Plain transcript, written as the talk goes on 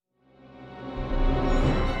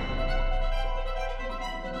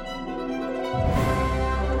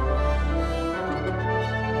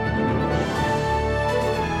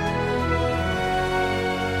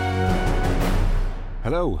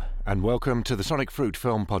Hello, and welcome to the Sonic Fruit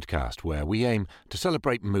Film Podcast, where we aim to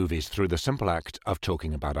celebrate movies through the simple act of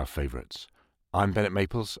talking about our favourites. I'm Bennett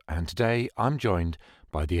Maples, and today I'm joined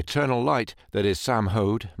by the eternal light that is Sam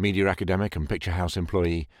Hode, media academic and Picture House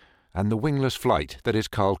employee, and the wingless flight that is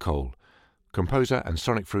Carl Cole, composer and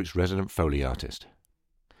Sonic Fruit's resident Foley artist.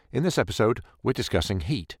 In this episode, we're discussing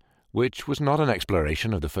Heat, which was not an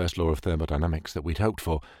exploration of the first law of thermodynamics that we'd hoped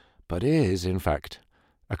for, but is, in fact,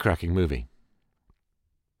 a cracking movie.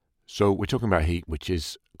 So we're talking about Heat, which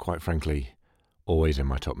is, quite frankly, always in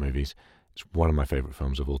my top movies. It's one of my favourite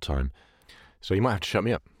films of all time. So you might have to shut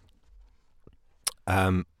me up.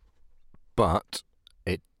 But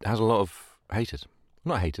it has a lot of haters.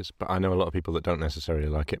 Not haters, but I know a lot of people that don't necessarily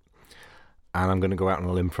like it. And I'm going to go out on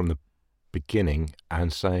a limb from the beginning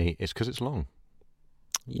and say it's because it's long.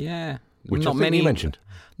 Yeah. Which I think you mentioned.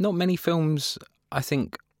 Not many films, I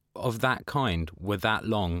think, of that kind were that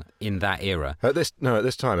long in that era. At this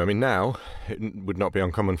time. I mean, now it would not be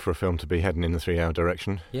uncommon for a film to be heading in the 3-hour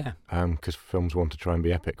direction. Yeah. Because films want to try and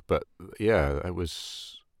be epic. But yeah, it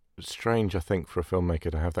was strange, I think, for a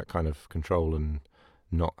filmmaker to have that kind of control and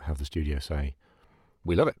not have the studio say,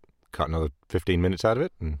 "We love it. Cut another 15 minutes out of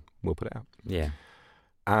it, and we'll put it out." Yeah.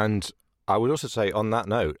 And I would also say, on that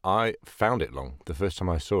note, I found it long. The first time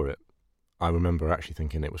I saw it, I remember actually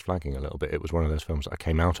thinking it was flagging a little bit. It was one of those films that I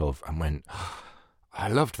came out of and went, I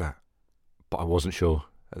loved that. But I wasn't sure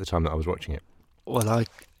at the time that I was watching it. Well, I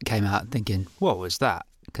came out thinking, what was that?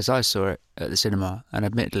 Because I saw it at the cinema, and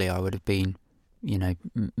admittedly I would have been,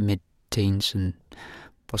 mid-teens and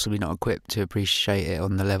possibly not equipped to appreciate it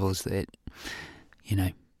on the levels that it,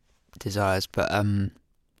 desires. But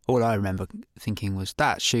all I remember thinking was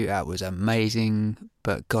that shootout was amazing,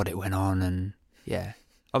 but God, it went on, and yeah.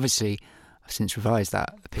 Obviously, I've since revised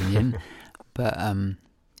that opinion, but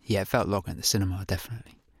it felt long at the cinema,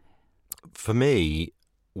 definitely. For me,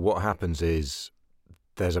 what happens is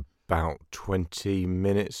there's about 20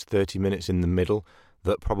 minutes, 30 minutes in the middle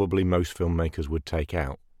that probably most filmmakers would take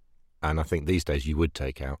out. And I think these days you would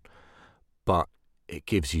take out. But it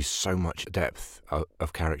gives you so much depth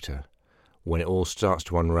of character. When it all starts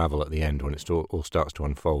to unravel at the end, when it all starts to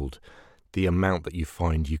unfold, the amount that you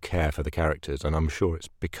find you care for the characters, and I'm sure it's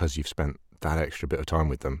because you've spent that extra bit of time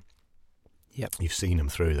with them. Yep. You've seen them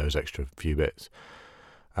through those extra few bits.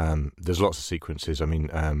 There's lots of sequences. I mean,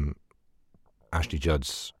 Ashley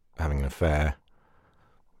Judd's having an affair.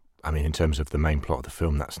 I mean, in terms of the main plot of the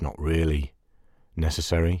film, that's not really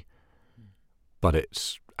necessary, but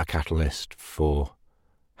it's a catalyst for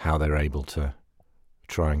how they're able to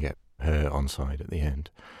try and get her on side at the end.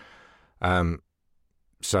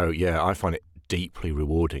 So, yeah, I find it deeply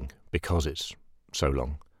rewarding because it's so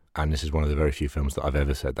long. And this is one of the very few films that I've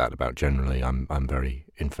ever said that about. Generally, I'm very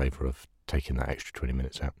in favour of taking that extra 20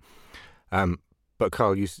 minutes out. But,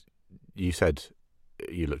 Carl, you said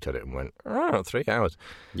you looked at it and went, 3 hours.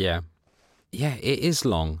 Yeah. Yeah, it is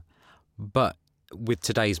long. But with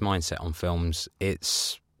today's mindset on films,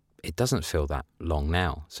 it doesn't feel that long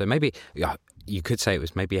now. So maybe... you could say it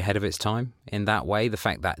was maybe ahead of its time in that way. The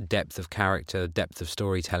fact that depth of character, depth of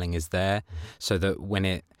storytelling is there, so that when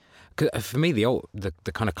it, for me, the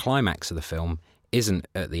kind of climax of the film isn't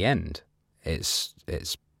at the end. It's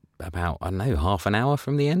about, I don't know, half an hour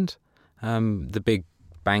from the end. The big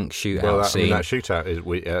bank shootout scene. That shootout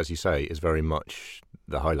is, as you say, is very much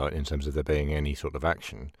the highlight in terms of there being any sort of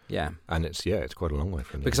action. Yeah, and it's quite a long way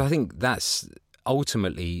from the because end. I think that's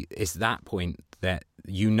ultimately it's that point that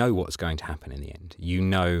you know what's going to happen in the end. You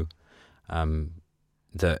know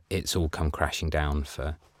that it's all come crashing down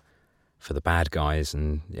for the bad guys,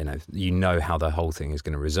 and you know how the whole thing is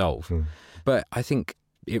going to resolve. But I think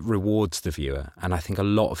it rewards the viewer, and I think a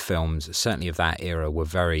lot of films, certainly of that era, were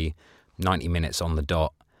very 90 minutes on the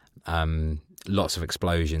dot, lots of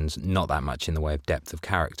explosions, not that much in the way of depth of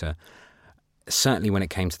character. Certainly when it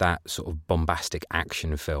came to that sort of bombastic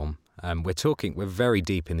action film, we're very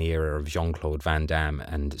deep in the era of Jean-Claude Van Damme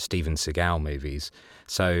and Steven Seagal movies.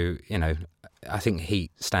 So, I think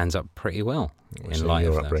Heat stands up pretty well in light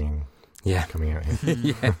of your upbringing. Yeah. Coming out here.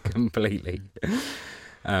 Yeah, completely.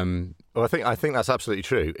 Well, I think that's absolutely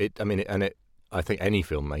true. I think any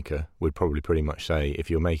filmmaker would probably pretty much say, if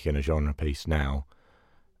you're making a genre piece now,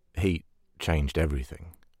 Heat changed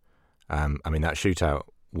everything. That shootout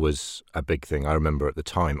was a big thing. I remember at the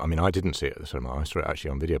time, I didn't see it at the cinema, I saw it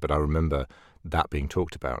actually on video, but I remember that being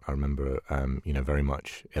talked about. I remember, very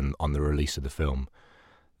much on the release of the film,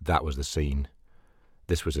 that was the scene.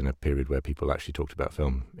 This was in a period where people actually talked about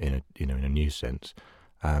film in a news sense.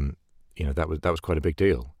 That was quite a big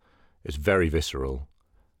deal. It's very visceral.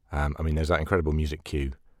 There's that incredible music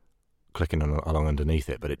cue clicking along underneath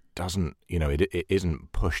it, but it doesn't, it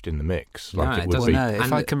isn't pushed in the mix like No, it it would doesn't. be. Well, no, if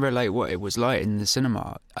And I can relate what it was like in the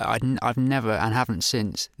cinema, I've never and haven't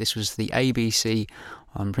since. This was the ABC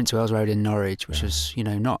on Prince of Wales Road in Norwich, which was,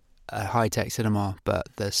 not a high-tech cinema, but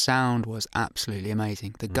the sound was absolutely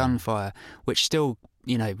amazing. The gunfire, which still,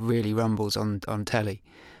 really rumbles on telly,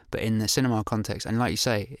 but in the cinema context, and like you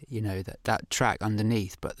say, that track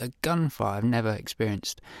underneath, but the gunfire, I've never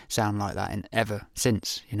experienced sound like that ever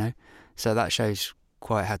since, So that shows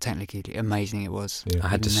quite how technically amazing it was. Yeah. I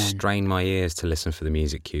had to even then. strain my ears to listen for the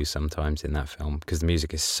music cues sometimes in that film because the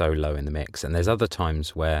music is so low in the mix. And there's other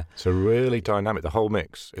times where It's a really dynamic. The whole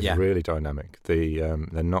mix is Yeah. really dynamic. They're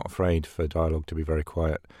not afraid for dialogue to be very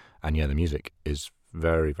quiet, and the music is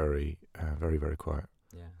very, very, very, very quiet.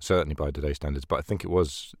 Certainly by today's standards, but I think it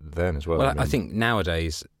was then as well. Well, I think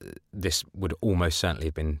nowadays this would almost certainly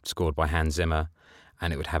have been scored by Hans Zimmer,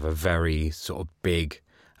 and it would have a very sort of big,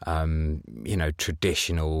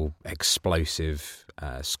 traditional, explosive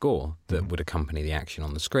score that would accompany the action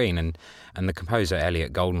on the screen. And the composer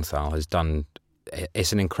Elliot Goldenthal has done.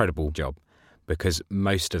 It's an incredible job because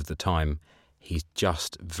most of the time he's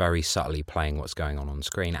just very subtly playing what's going on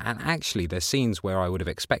screen. And actually, there's scenes where I would have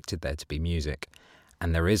expected there to be music.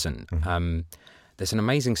 And there isn't. There's an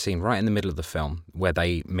amazing scene right in the middle of the film where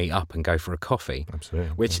they meet up and go for a coffee. Absolutely.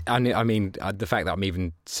 Which, I mean, the fact that I'm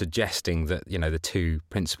even suggesting that, the two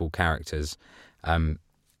principal characters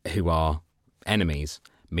who are enemies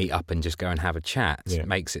meet up and just go and have a chat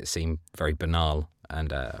makes it seem very banal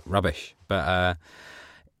and rubbish. But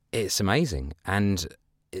it's amazing. And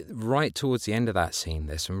right towards the end of that scene,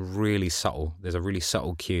 there's a really subtle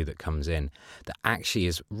cue that comes in that actually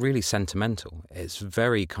is really sentimental. It's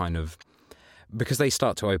very kind of, because they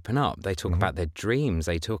start to open up, they talk about their dreams,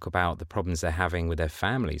 they talk about the problems they're having with their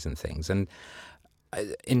families and things. And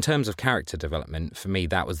in terms of character development, for me,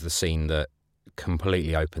 that was the scene that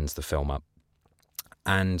completely opens the film up.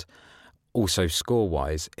 And also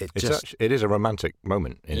score-wise, it is a romantic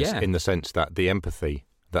moment in the sense that the empathy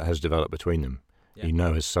that has developed between them,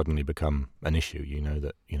 has suddenly become an issue.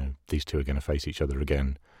 That these two are going to face each other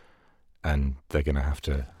again, and they're going to have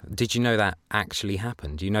to. Did you know that actually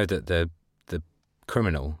happened? Do you know that the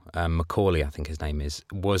criminal, Macaulay, I think his name is,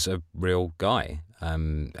 was a real guy,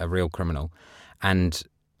 a real criminal, and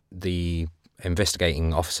the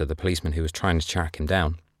investigating officer, the policeman who was trying to track him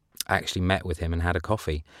down, actually met with him and had a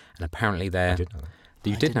coffee, and apparently I did know that.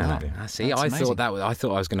 You did know that. Yeah. See, That's I amazing. thought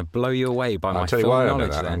I was going to blow you away by my I'll tell you full why I know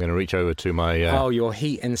knowledge. that. Then. I'm going to reach over to my your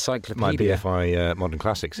Heat Encyclopedia, my BFI Modern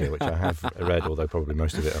Classics here, which I have read, although probably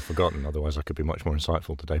most of it I've forgotten. Otherwise, I could be much more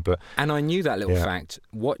insightful today. But and I knew that little fact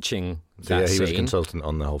watching so, that he scene. was a consultant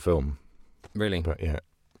on the whole film. Really, but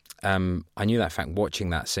I knew that fact watching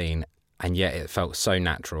that scene, and yet it felt so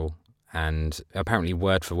natural and apparently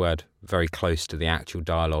word for word very close to the actual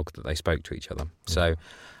dialogue that they spoke to each other. So,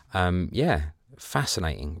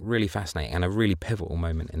 fascinating, really fascinating, and a really pivotal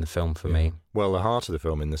moment in the film for me. Well, the heart of the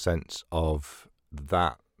film, in the sense of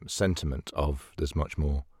that sentiment of there's much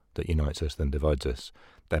more that unites us than divides us.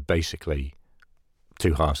 They're basically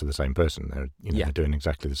two halves of the same person. They're doing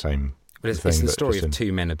exactly the same. But it's the story of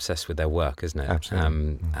two men obsessed with their work, isn't it?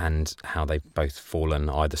 Absolutely. And how they've both fallen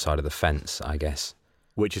either side of the fence, I guess.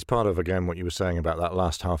 Which is part of, again, what you were saying about that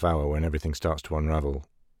last half hour when everything starts to unravel.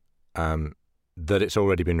 That it's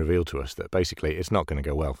already been revealed to us that basically it's not going to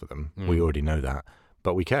go well for them. We already know that,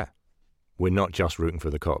 but we care. We're not just rooting for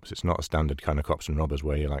the cops. It's not a standard kind of cops and robbers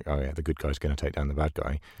where you're like, oh yeah, the good guy's going to take down the bad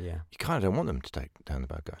guy. Yeah, you kind of don't want them to take down the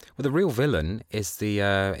bad guy. Well, the real villain is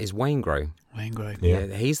is Waingro. Waingro. Yeah,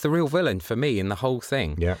 he's the real villain for me in the whole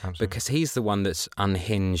thing. Yeah, absolutely. Because he's the one that's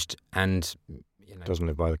unhinged and doesn't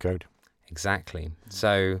live by the code. Exactly.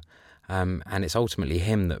 So, and it's ultimately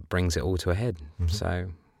him that brings it all to a head.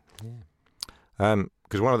 So, yeah.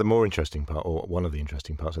 Because one of the more interesting parts,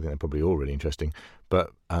 I think they're probably all really interesting, but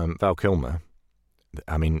Val Kilmer,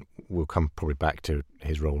 I mean, we'll come probably back to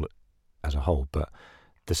his role as a whole, but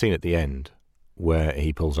the scene at the end where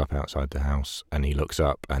he pulls up outside the house and he looks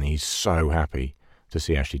up and he's so happy to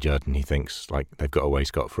see Ashley Judd and he thinks like they've got away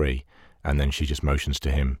scot-free, and then she just motions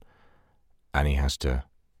to him and he has to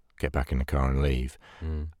get back in the car and leave.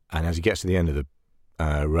 And as he gets to the end of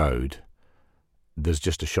the road, there's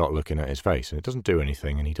just a shot looking at his face, and it doesn't do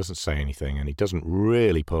anything, and he doesn't say anything, and he doesn't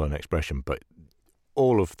really pull an expression, but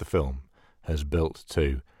all of the film has built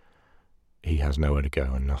to he has nowhere to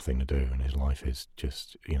go and nothing to do, and his life is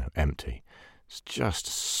just, empty. It's just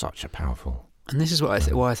such a powerful... And this is what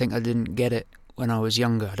why I think I didn't get it when I was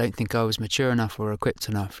younger. I don't think I was mature enough or equipped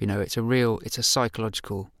enough. It's a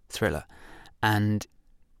psychological thriller, and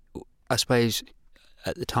I suppose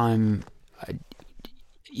at the time...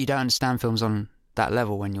 you don't understand films on that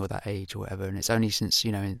level when you're that age or whatever. And it's only since,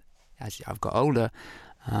 as I've got older,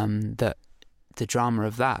 that the drama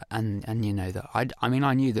of that and that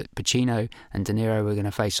I knew that Pacino and De Niro were going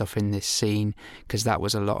to face off in this scene because that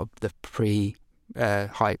was a lot of the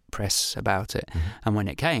hype press about it. Mm-hmm. And when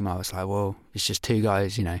it came, I was like, well, it's just two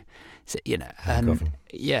guys, and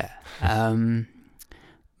yeah.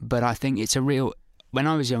 But I think it's a real. When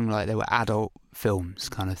I was young, like there were adult films,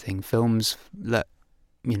 kind of thing, films that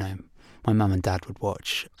my mum and dad would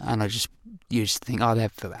watch, and I just used to think, they're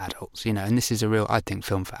for adults, and this is a real, I think,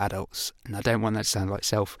 film for adults. And I don't want that to sound like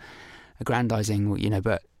self-aggrandizing,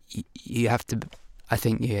 but you have to. I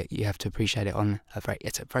think you have to appreciate it on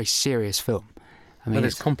it's a very serious film. I mean,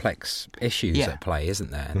 there's complex issues at play,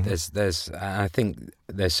 isn't there? Mm-hmm. I think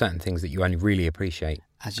there's certain things that you only really appreciate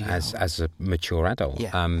as a mature adult.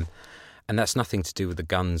 Yeah. And that's nothing to do with the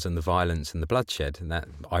guns and the violence and the bloodshed. And that,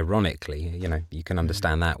 ironically, you can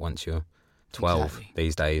understand that once you're 12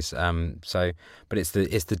 these days. But it's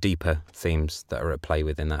the deeper themes that are at play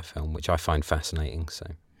within that film, which I find fascinating. So,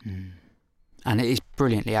 and it is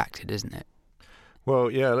brilliantly acted, isn't it?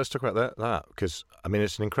 Well, yeah. Let's talk about that because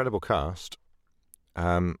it's an incredible cast.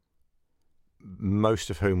 Most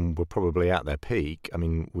of whom were probably at their peak.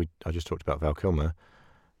 I just talked about Val Kilmer.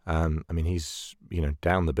 He's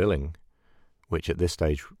down the billing, which at this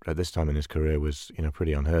time in his career was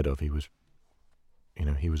pretty unheard of. He was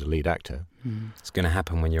a lead actor. It's going to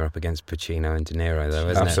happen when you're up against Pacino and De Niro, though,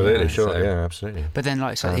 isn't absolutely, it? Sure, yeah, absolutely. But then,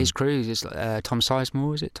 his crew is Tom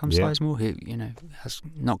Sizemore. Is it Tom Sizemore who has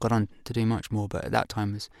not got on to do much more, but at that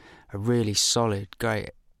time was a really solid,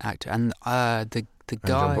 great actor. And the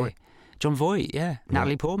guy, John Voight,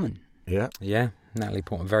 Natalie Portman. Yeah, Natalie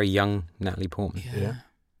Portman, very young Natalie Portman.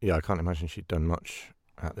 Yeah. I can't imagine she'd done much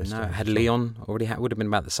at this time. Had Leon already would have been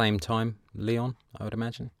about the same time. Leon, I would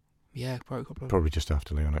imagine. Yeah, probably just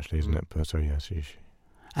after Leon, actually, isn't it? But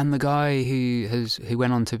and the guy who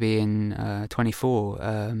went on to be in 24,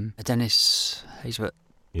 Dennis Haysbert.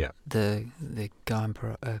 Yeah. The guy on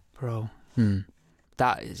parole.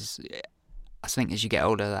 That is. I think as you get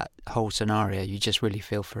older, that whole scenario, you just really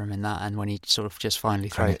feel for him in that. And when he sort of just finally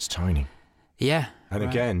throws... And it's tiny. Yeah. And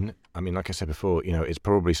again, like I said before, it's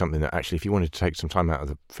probably something that actually, if you wanted to take some time out of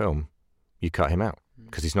the film, you cut him out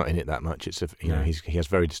because he's not in it that much. It's he has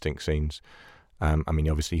very distinct scenes.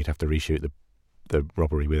 Obviously you'd have to reshoot the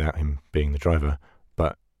robbery without him being the driver,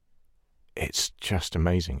 but it's just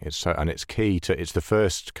amazing. It's key to... It's the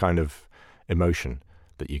first kind of emotion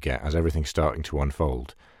that you get as everything's starting to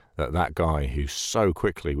unfold. That guy who so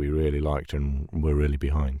quickly we really liked and were really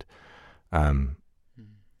behind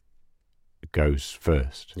goes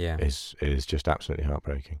first is just absolutely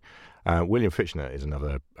heartbreaking. William Fichtner is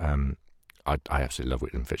another... I absolutely love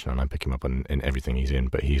William Fichtner, and I pick him up in everything he's in,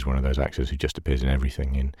 but he's one of those actors who just appears in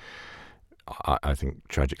everything in, I think,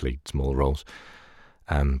 tragically small roles.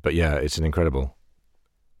 But yeah, it's an incredible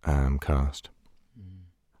cast.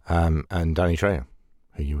 And Danny Trejo,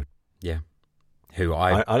 who you would... Yeah. Who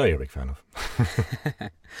I know you're a big fan of.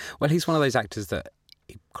 Well, he's one of those actors that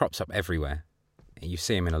he crops up everywhere. You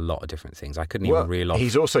see him in a lot of different things. I couldn't even reel off.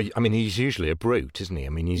 He's also, he's usually a brute, isn't he?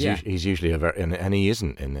 He's usually a very, and he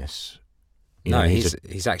isn't in this.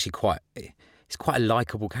 He's actually quite a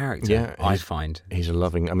likable character. Yeah, I find he's a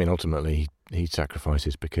loving. Ultimately he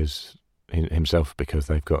sacrifices because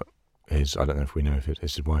they've got his. I don't know if we know if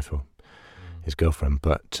it's his wife or his girlfriend,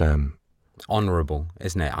 but. Honourable,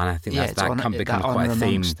 isn't it? And I think that becomes quite a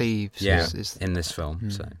theme. Thieves in this film.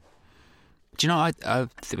 So, do you know? I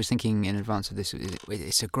was thinking in advance of this.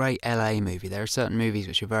 It's a great LA movie. There are certain movies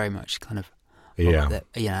which are very much kind of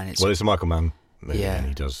and it's a Michael Mann movie, and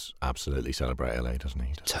he does absolutely celebrate LA, doesn't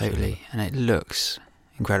he? Totally, and it looks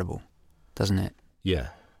incredible, doesn't it? Yeah.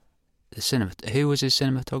 Who was his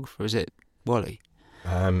cinematographer? Was it Wally?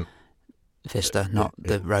 Vista, not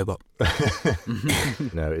the robot.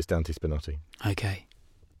 No, it's Dante Spinotti. Okay,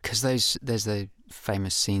 because there's the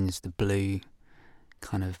famous scenes, the blue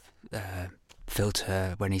kind of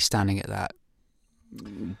filter when he's standing at that.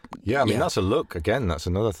 Yeah, that's a look. Again, that's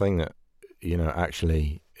another thing that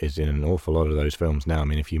actually is in an awful lot of those films now.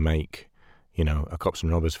 If you make a cops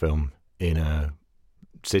and robbers film in a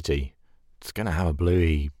city, it's going to have a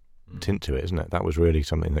bluey tint to it, isn't it? That was really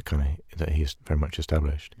something that he's very much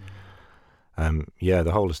established.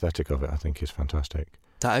 The whole aesthetic of it, I think, is fantastic.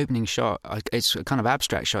 That opening shot, it's a kind of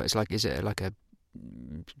abstract shot. It's like, is it like a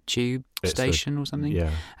tube station or something?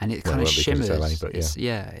 Yeah. And it kind of shimmers. It's LA, but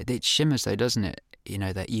it shimmers though, doesn't it?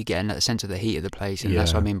 That you get a sense of the heat of the place, and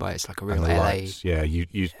that's what I mean by it's like a real LA. Lights. Yeah,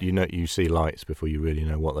 you see lights before you really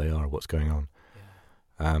know what they are or what's going on.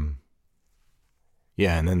 And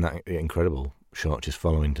then that incredible shot just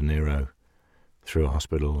following De Niro through a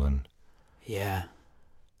hospital, and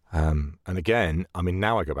and again, I mean,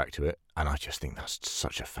 now I go back to it and I just think that's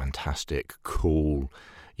such a fantastic, cool,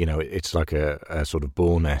 it's like a sort of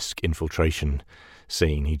Bourne-esque infiltration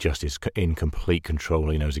scene. He just is in complete control.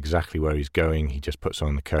 He knows exactly where he's going. He just puts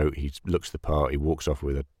on the coat, he looks the part, he walks off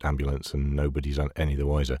with an ambulance, and nobody's any the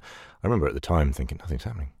wiser. I remember at the time thinking, nothing's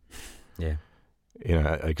happening. Yeah.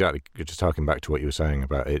 Exactly. Just harking back to what you were saying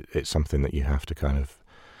about it, it's something that you have to kind of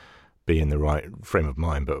be in the right frame of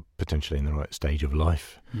mind, but potentially in the right stage of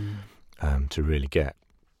life to really get.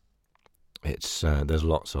 It's there's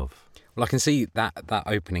lots of. Well, I can see that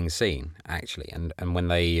opening scene actually, and when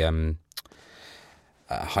they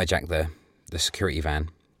hijack the security van,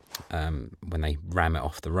 when they ram it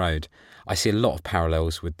off the road, I see a lot of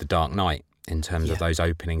parallels with The Dark Knight in terms of those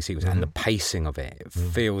opening sequences and the pacing of it. It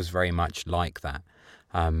feels very much like that.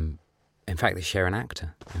 In fact, they share an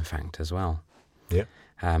actor, as well. Yeah.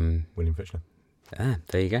 William Fichtner.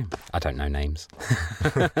 There you go. I don't know names.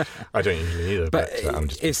 I don't usually either. But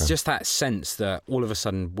it's just that sense that all of a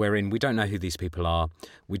sudden we don't know who these people are.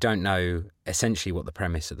 We don't know essentially what the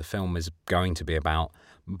premise of the film is going to be about.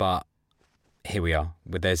 But here we are.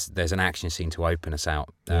 There's an action scene to open us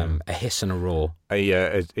out. A hiss and a roar.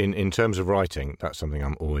 In terms of writing, that's something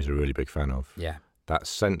I'm always a really big fan of. Yeah. That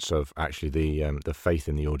sense of actually the faith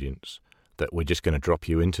in the audience, that we're just going to drop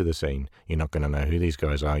you into the scene. You're not going to know who these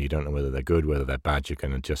guys are. You don't know whether they're good, whether they're bad. You're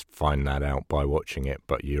going to just find that out by watching it,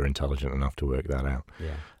 but you're intelligent enough to work that out.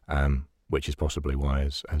 Yeah. Which is possibly why,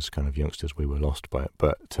 as kind of youngsters, we were lost by it.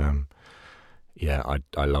 But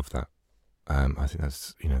I love that. I think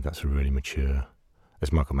that's a really mature.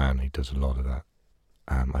 As Michael Mann, he does a lot of that.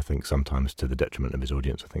 I think sometimes to the detriment of his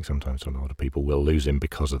audience. I think sometimes a lot of people will lose him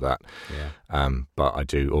because of that. Yeah. But I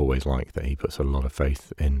do always like that he puts a lot of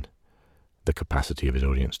faith in the capacity of his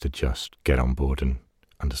audience to just get on board and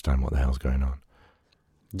understand what the hell's going on.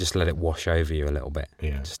 Just let it wash over you a little bit.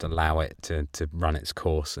 Yeah. Just allow it to run its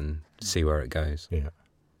course and see where it goes. Yeah.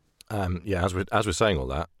 As we're saying all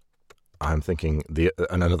that, I'm thinking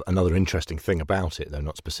another interesting thing about it, though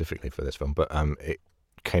not specifically for this film, but it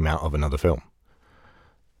came out of another film.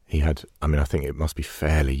 I think it must be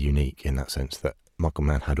fairly unique in that sense that Michael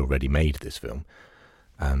Mann had already made this film,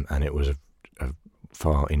 and it was a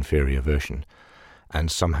far inferior version, and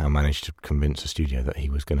somehow managed to convince a studio that he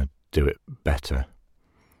was going to do it better.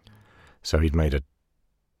 So he'd made a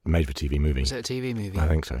made-for-TV movie. Was it a TV movie? I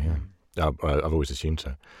think so, yeah. I've always assumed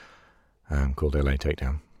so. Called LA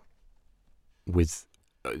Takedown. With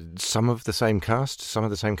some of the same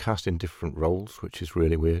cast in different roles, which is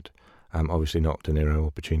really weird. Obviously not De Niro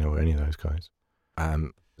or Pacino or any of those guys.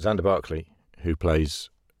 Xander Berkeley, who plays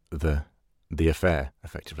the affair,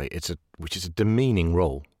 effectively, which is a demeaning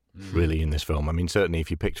role, really, in this film. I mean, certainly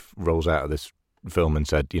if you picked roles out of this film and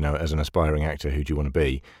said, as an aspiring actor, who do you want to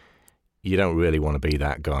be? You don't really want to be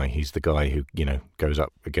that guy. He's the guy who, goes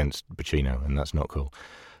up against Pacino, and that's not cool.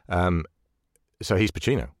 So he's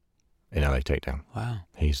Pacino in LA Takedown. Wow.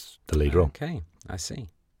 He's the lead role. Okay, I see.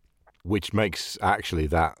 Which makes actually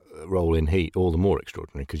that role in Heat all the more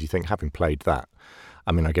extraordinary, because you think, having played that,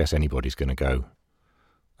 I mean, I guess anybody's going to go,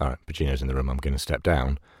 all right, Pacino's in the room, I'm going to step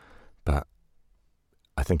down. But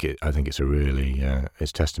I think it's a really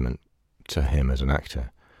it's testament to him as an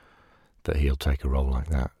actor that he'll take a role like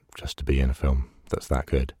that just to be in a film that's that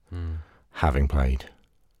good, having played,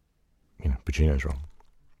 Pacino's role.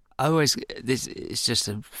 It's just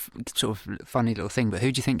a sort of funny little thing, but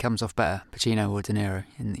who do you think comes off better, Pacino or De Niro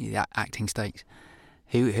in the acting stakes?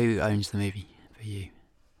 Who owns the movie for you?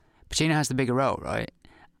 Pacino has the bigger role, right?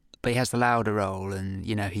 But he has the louder role, and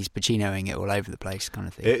he's Pacinoing it all over the place, kind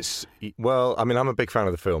of thing. I'm a big fan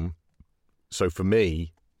of the film, so for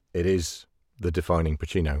me, it is the defining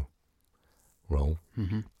Pacino role,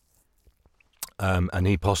 and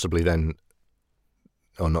he possibly then,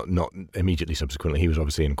 or not immediately subsequently. He was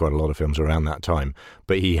obviously in quite a lot of films around that time,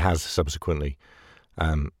 but he has subsequently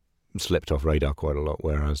slipped off radar quite a lot.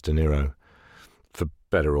 Whereas De Niro, for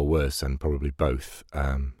better or worse, and probably both,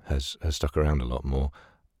 has stuck around a lot more.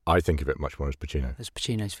 I think of it much more as Pacino. As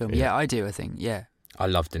Pacino's film. Yeah, I do, I think, yeah. I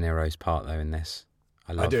love De Niro's part, though, in this.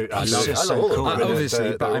 I love all of them.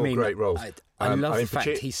 Obviously, but I mean, great roles. I love the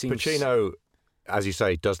fact he seems... Pacino, as you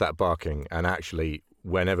say, does that barking, and actually,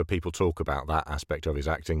 whenever people talk about that aspect of his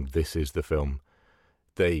acting, this is the film.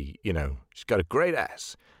 She's got a great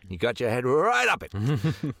ass. You got your head right up it.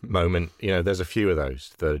 Moment. There's a few of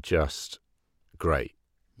those that are just great.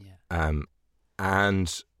 Yeah.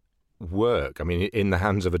 And work. I mean, in the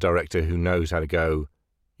hands of a director who knows how to go,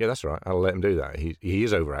 yeah, that's right, I'll let him do that. He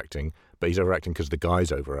is overacting, but he's overacting because the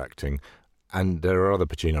guy's overacting, And there are other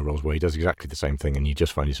Pacino roles where he does exactly the same thing, and you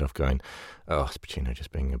just find yourself going, oh, it's Pacino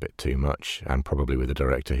just being a bit too much, and probably with a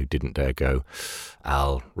director who didn't dare go,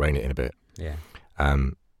 I'll rein it in a bit. Yeah.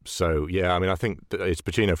 So, yeah, I mean, I think it's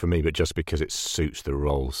Pacino for me, but just because it suits the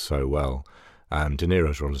role so well. De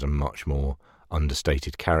Niro's role is a much more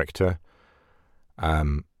understated character.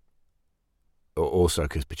 Also,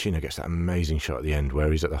 because Pacino gets that amazing shot at the end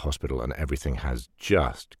where he's at the hospital and everything has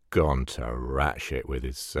just gone to rat shit with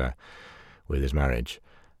his marriage,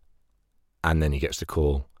 and then he gets the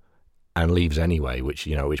call and leaves anyway. Which,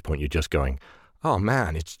 you know, at which point you're just going, oh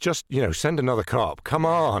man, it's just, you know, send another cop, come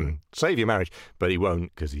on, save your marriage. But he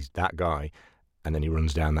won't, because he's that guy. And then he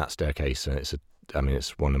runs down that staircase, and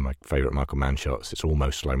it's one of my favourite Michael Mann shots. It's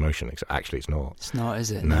almost slow motion. Actually, it's not. It's not,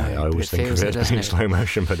 is it? No, I always think of it as being slow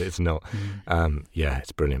motion, but it's not. Yeah,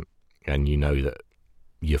 it's brilliant. And you know that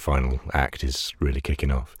your final act is really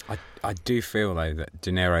kicking off. I do feel, though, that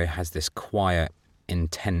De Niro has this quiet,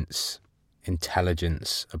 intense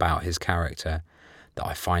intelligence about his character that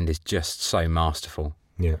I find is just so masterful.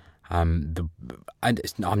 Yeah. I'm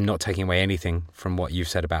not taking away anything from what you've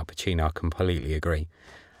said about Pacino. I completely agree.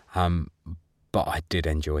 But I did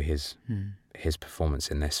enjoy his performance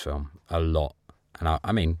in this film a lot. And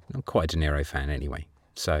I mean, I'm quite a De Niro fan anyway.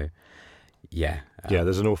 So, yeah. Yeah,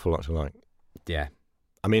 there's an awful lot to like. Yeah.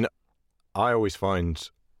 I mean, I always find,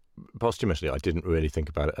 posthumously, I didn't really think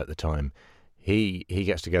about it at the time, he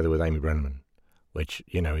gets together with Amy Brenneman, which,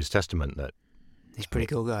 you know, is testament that he's a pretty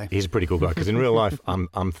cool guy. He's a pretty cool guy, because in real life,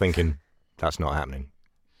 I'm thinking that's not happening.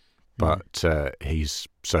 But he's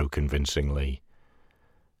so convincingly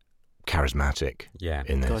charismatic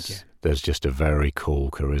in this. God, yeah. There's just a very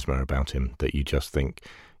cool charisma about him that you just think,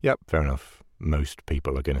 yep, fair enough. Most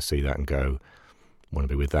people are going to see that and go, want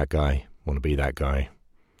to be with that guy, want to be that guy.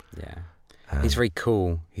 Yeah. He's very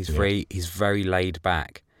cool. He's very laid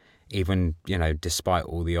back, even, you know, despite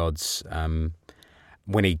all the odds.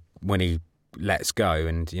 When he lets go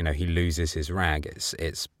and, you know, he loses his rag,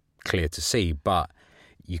 it's clear to see, but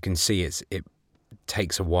you can see it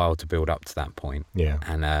takes a while to build up to that point. Yeah.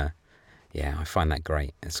 And I find that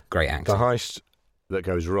great. It's great acting. The heist that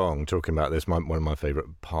goes wrong, talking about this, one of my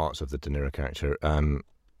favourite parts of the De Niro character,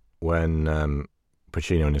 when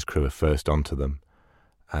Pacino and his crew are first onto them,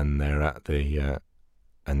 and they're at the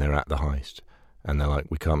heist, and they're like,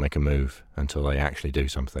 we can't make a move until they actually do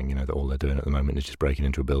something. You know, that all they're doing at the moment is just breaking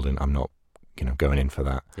into a building. I'm not, you know, going in for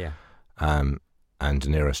that. Yeah. And De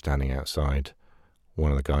Niro standing outside.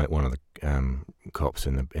 One of the cops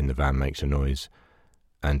in the van makes a noise,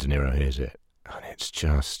 and De Niro hears it, and it's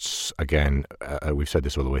just, again, we've said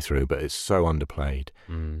this all the way through, but it's so underplayed.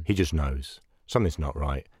 He just knows something's not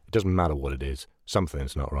right. It doesn't matter what it is,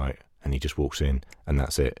 something's not right, and he just walks in, and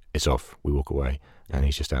that's it. It's off. We walk away, and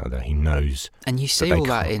he's just out of there. He knows. And you see all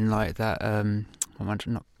that in like that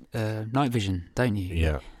Night Vision, don't you?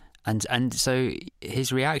 Yeah. And so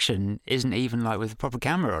his reaction isn't even like with a proper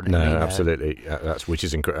camera on it. No, absolutely. Which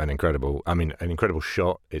is an incredible. I mean, an incredible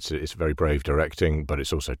shot. It's very brave directing, but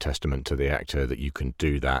it's also testament to the actor that you can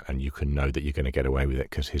do that and you can know that you're going to get away with it,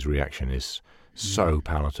 because his reaction is so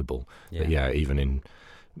palatable. That, even in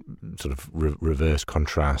sort of reverse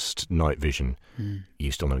contrast Night Vision,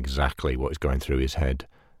 you still know exactly what is going through his head,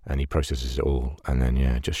 and he processes it all, and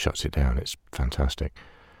then just shuts it down. It's fantastic.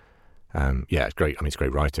 It's great. I mean, it's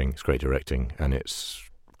great writing, it's great directing, and it's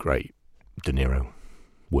great De Niro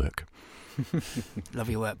work. Love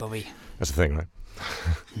your work, Bobby. That's the thing, right?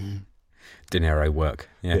 De Niro work,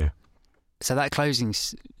 yeah. So that closing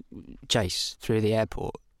chase through the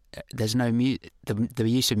airport, there's no the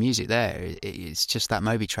use of music there. It's just that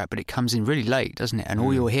Moby track, but it comes in really late, doesn't it? And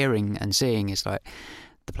all you're hearing and seeing is like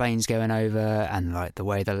the planes going over, and like the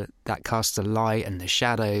way that casts the light and the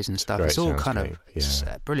shadows and stuff. It's all kind of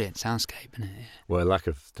brilliant soundscape, isn't it? Yeah. Well, lack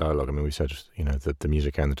of dialogue. I mean, we said, you know, the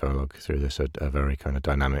music and the dialogue through this are very kind of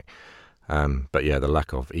dynamic. But the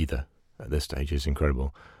lack of either at this stage is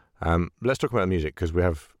incredible. Let's talk about music, because we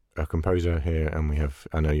have a composer here, and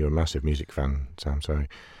I know you're a massive music fan, Sam. So,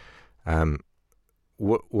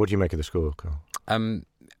 what do you make of the score, Carl?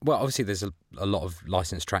 Well, obviously there's a lot of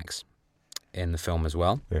licensed tracks in the film as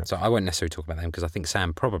well. Yeah. So I won't necessarily talk about them, because I think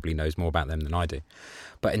Sam probably knows more about them than I do.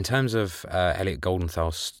 But in terms of Elliot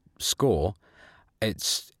Goldenthal's score,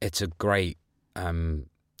 it's a great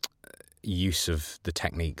use of the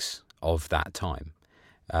techniques of that time.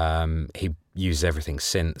 He uses everything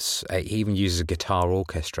synths. He even uses a guitar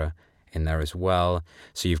orchestra in there as well.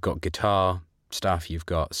 So you've got guitar stuff, you've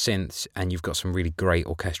got synths, and you've got some really great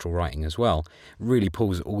orchestral writing as well. Really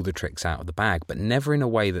pulls all the tricks out of the bag, but never in a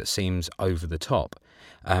way that seems over the top.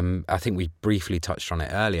 I think we briefly touched on it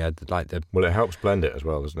earlier. Well, it helps blend it as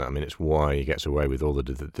well, doesn't it? I mean, it's why he gets away with all the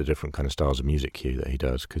different kind of styles of music cue that he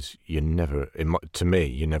does, because you're never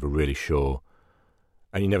really sure,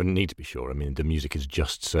 and you never need to be sure. I mean, the music is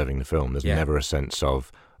just serving the film. There's never a sense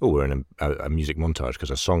of, we're in a music montage because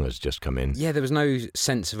a song has just come in. Yeah, there was no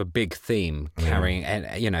sense of a big theme carrying,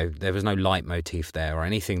 there was no leitmotif there or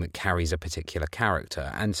anything that carries a particular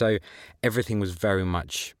character. And so everything was very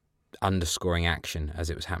much underscoring action as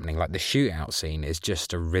it was happening. Like the shootout scene is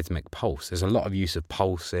just a rhythmic pulse. There's a lot of use of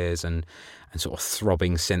pulses and sort of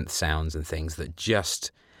throbbing synth sounds and things that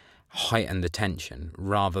just heighten the tension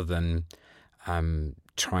rather than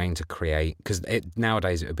trying to create, because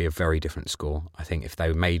nowadays it would be a very different score. I think if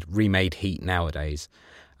they remade Heat nowadays,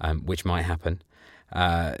 which might happen,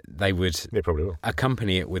 they probably will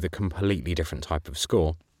accompany it with a completely different type of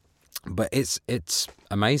score. But it's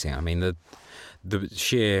amazing. I mean, the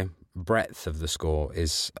sheer breadth of the score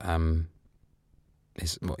is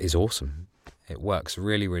awesome. It works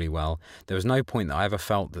really, really well. There was no point that I ever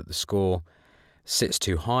felt that the score sits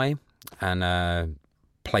too high and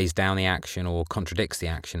plays down the action or contradicts the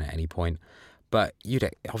action at any point. But you'd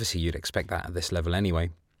expect that at this level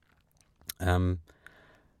anyway. But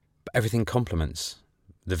everything complements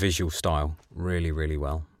the visual style really, really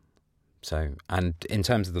well. So, and in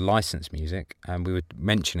terms of the licensed music, we were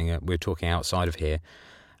mentioning it. We were talking outside of here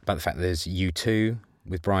about the fact that there's U2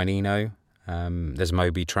 with Brian Eno. There's a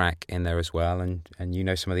Moby track in there as well, and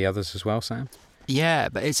some of the others as well, Sam. Yeah,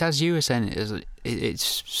 but it's as you were saying, it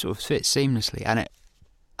sort of fits seamlessly, and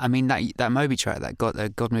that Moby track, that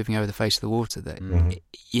God moving over the face of the water, that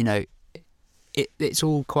it's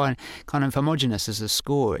all kind of homogenous as a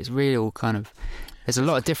score. It's really all kind of, there's a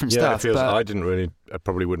lot of different stuff. I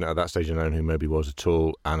probably wouldn't at that stage have known who Moby was at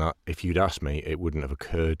all, and if you'd asked me, it wouldn't have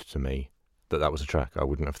occurred to me that was a track. I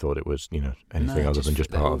wouldn't have thought it was anything other than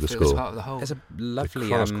just part of the score. Part of the whole. There's a lovely the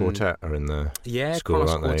Kronos Quartet are in the score,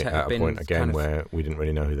 aren't they? At a point again where we didn't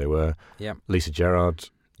really know who they were. Yeah, Lisa Gerrard.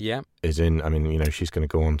 Yeah, is in. I mean, she's going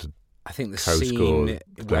to go on to. I think the co-score scene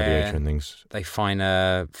Gladiator and things. They find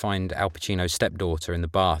Al Pacino's stepdaughter in the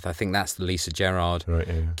bath. I think that's the Lisa Gerrard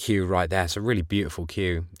cue right there. It's a really beautiful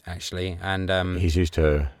cue, actually. And he's used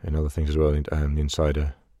her in other things as well. The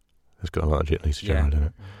Insider has got a lot of Lisa Gerrard in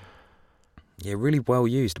it. Yeah, really well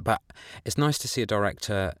used. But it's nice to see a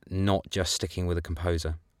director not just sticking with a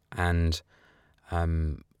composer and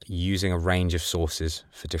using a range of sources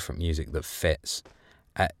for different music that fits.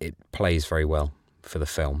 It plays very well for the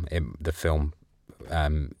film. The film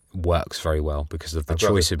works very well because of the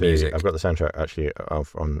choice of music. I've got the soundtrack actually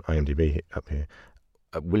on IMDb up here.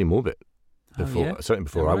 William Orbit, certainly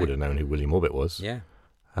before I would have known who William Orbit was. Yeah,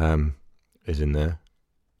 is in there.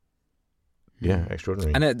 Yeah,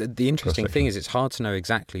 extraordinary. And the interesting thing is, it's hard to know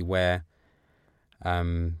exactly where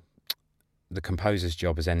the composer's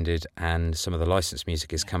job has ended and some of the licensed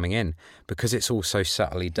music is coming in, because it's all so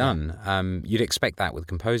subtly done. You'd expect that with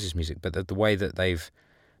composer's music, but the way that they've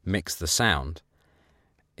mixed the sound,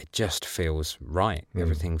 it just feels right.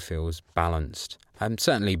 Everything feels balanced.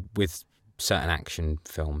 Certainly with certain action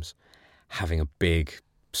films, having a big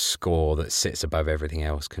score that sits above everything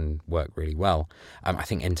else can work really well. I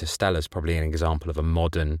think Interstellar is probably an example of a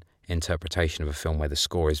modern interpretation of a film where the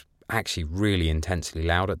score is actually really intensely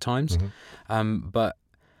loud at times. But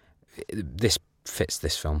this fits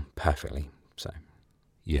this film perfectly. So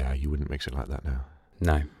yeah, you wouldn't mix it like that now.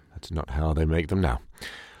 No, that's not how they make them now.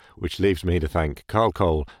 Which leaves me to thank Carl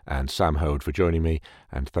Cole and Sam Hode for joining me,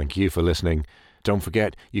 and thank you for listening. Don't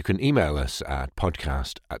forget, you can email us at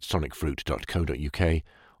podcast@sonicfruit.co.uk,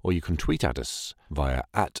 or you can tweet at us via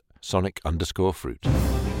 @sonic_fruit.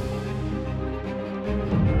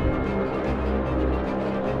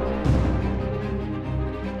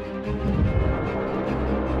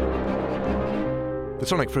 The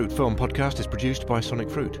Sonic Fruit Film Podcast is produced by Sonic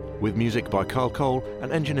Fruit, with music by Carl Cole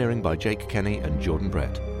and engineering by Jake Kenny and Jordan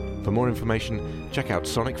Brett. For more information, check out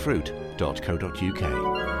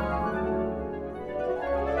sonicfruit.co.uk.